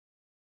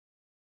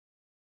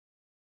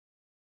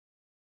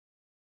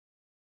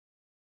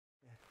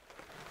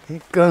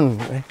Okay, gung,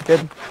 right?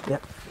 Good. Yeah.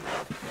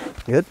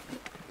 Good.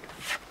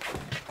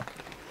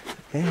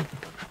 Okay.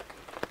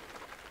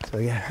 So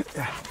yeah.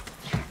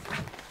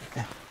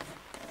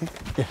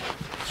 Yeah.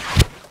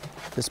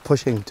 Just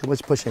pushing, too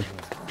much pushing.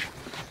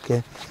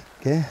 Okay.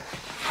 Okay.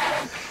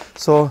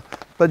 So,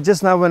 but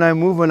just now when I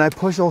move, when I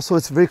push also,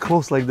 it's very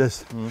close like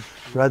this,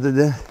 rather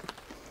than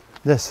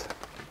this.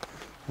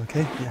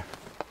 Okay, yeah.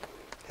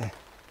 Okay.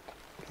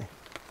 Okay.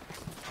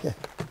 Yeah.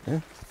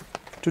 Yeah.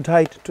 Too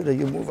tight,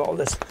 you move all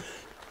this.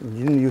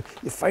 You're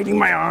fighting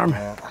my arm.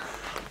 Yeah.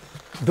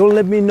 Don't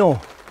let me know.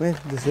 Wait,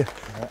 this here.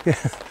 Yeah.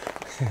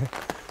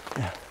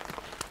 Yeah.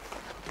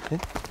 Okay.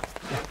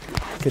 Yeah.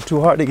 Get too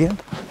hard again.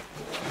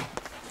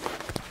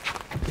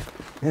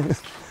 Yeah.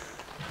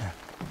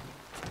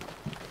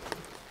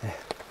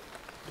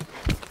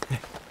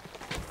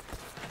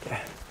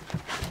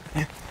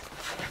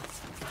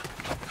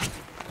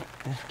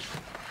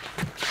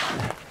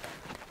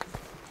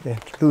 Yeah,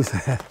 loose.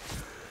 Yeah.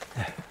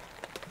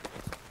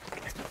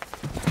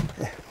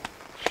 Yeah.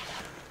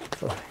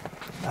 So,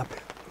 up.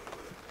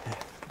 Yeah.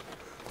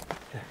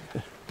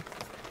 Yeah.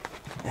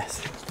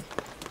 Yes.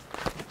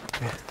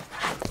 Yeah.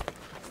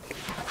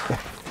 Yeah.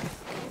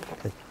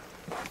 Good.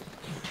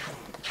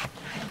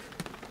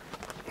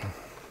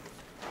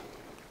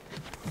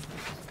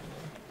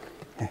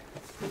 Yeah.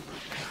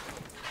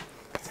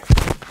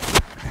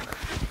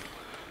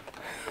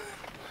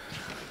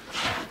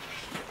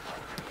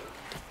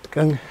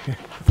 Gung.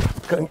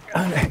 Gung.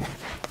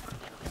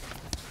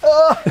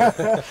 Oh.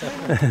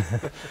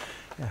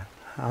 Yeah.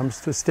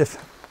 Arms too stiff.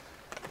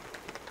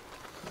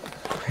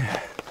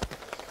 Yeah.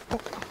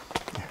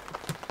 Yeah.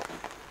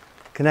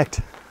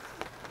 Connect.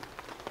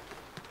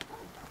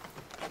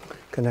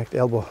 Connect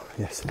elbow.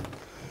 Yes.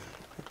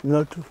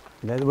 No,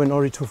 that went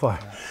already too far.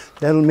 Yeah.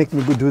 That'll make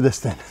me go do this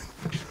then.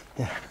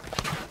 Yeah.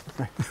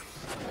 Right.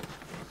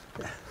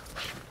 Yeah.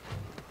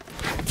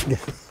 Yeah.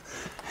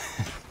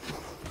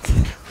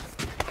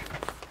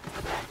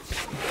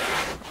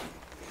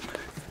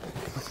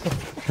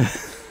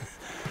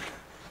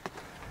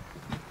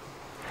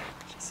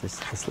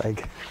 Just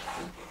like,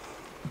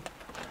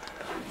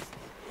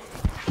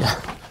 yeah.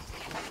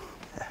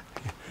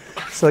 Yeah.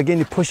 So again,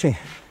 you're pushing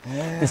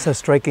instead of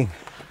striking.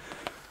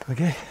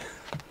 Okay.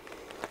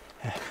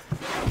 Yeah.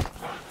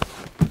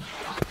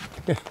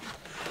 Yeah.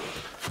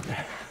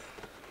 Yeah.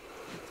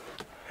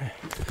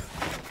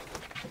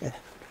 Yeah.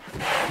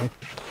 Yeah.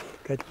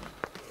 Good.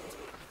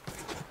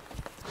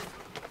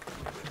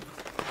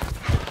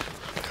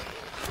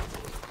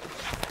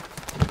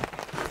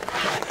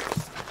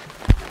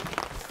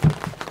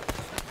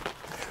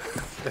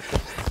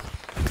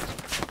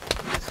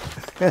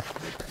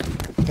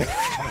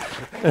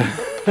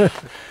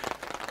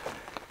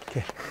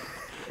 Okay,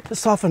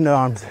 just soften the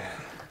arms.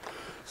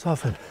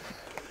 Soften.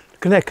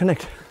 Connect,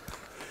 connect,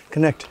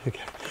 connect. Okay.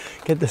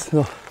 Get this.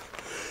 No.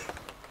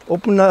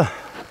 Open about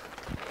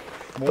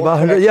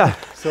 100. Yeah.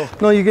 So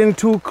no, you're getting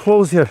too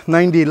close here.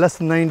 90, less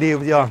than 90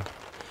 with the arm.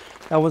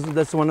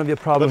 That's one of your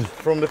problems. but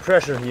from the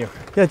pressure here.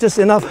 Yeah, just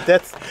enough.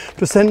 That's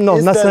to send. No,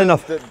 not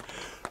enough.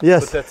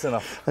 Yes. But that's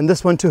enough. And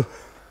this one too.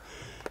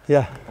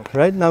 Yeah. Okay.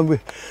 Right now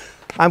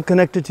I'm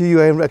connected to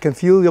you. I can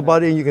feel your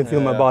body and you can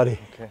feel my body.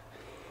 Okay.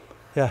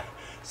 Yeah.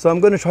 So I'm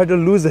going to try to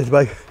lose it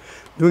by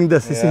doing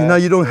this. You see, now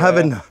you don't have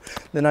it now.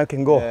 Then I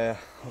can go. Yeah.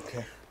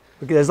 Okay.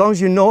 Okay, as long as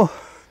you know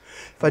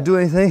if I do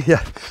anything,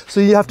 yeah.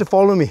 So you have to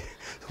follow me.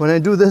 When I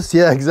do this,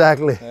 yeah,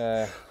 exactly.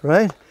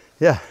 Right?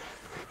 Yeah.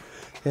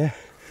 Yeah.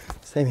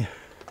 Same here.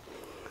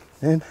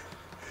 And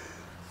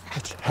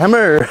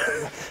hammer.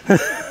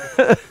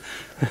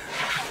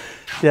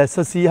 Yeah,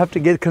 so see, you have to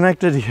get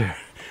connected here.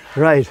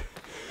 Right.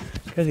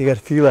 Okay, you got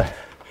to feel that.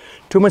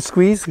 Too much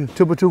squeeze,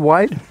 too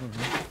wide.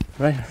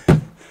 Right?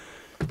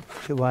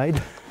 Too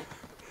wide.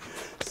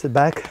 Sit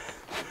back.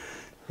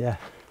 Yeah.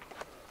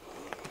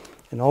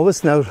 And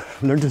always now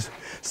learn to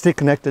stay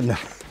connected now.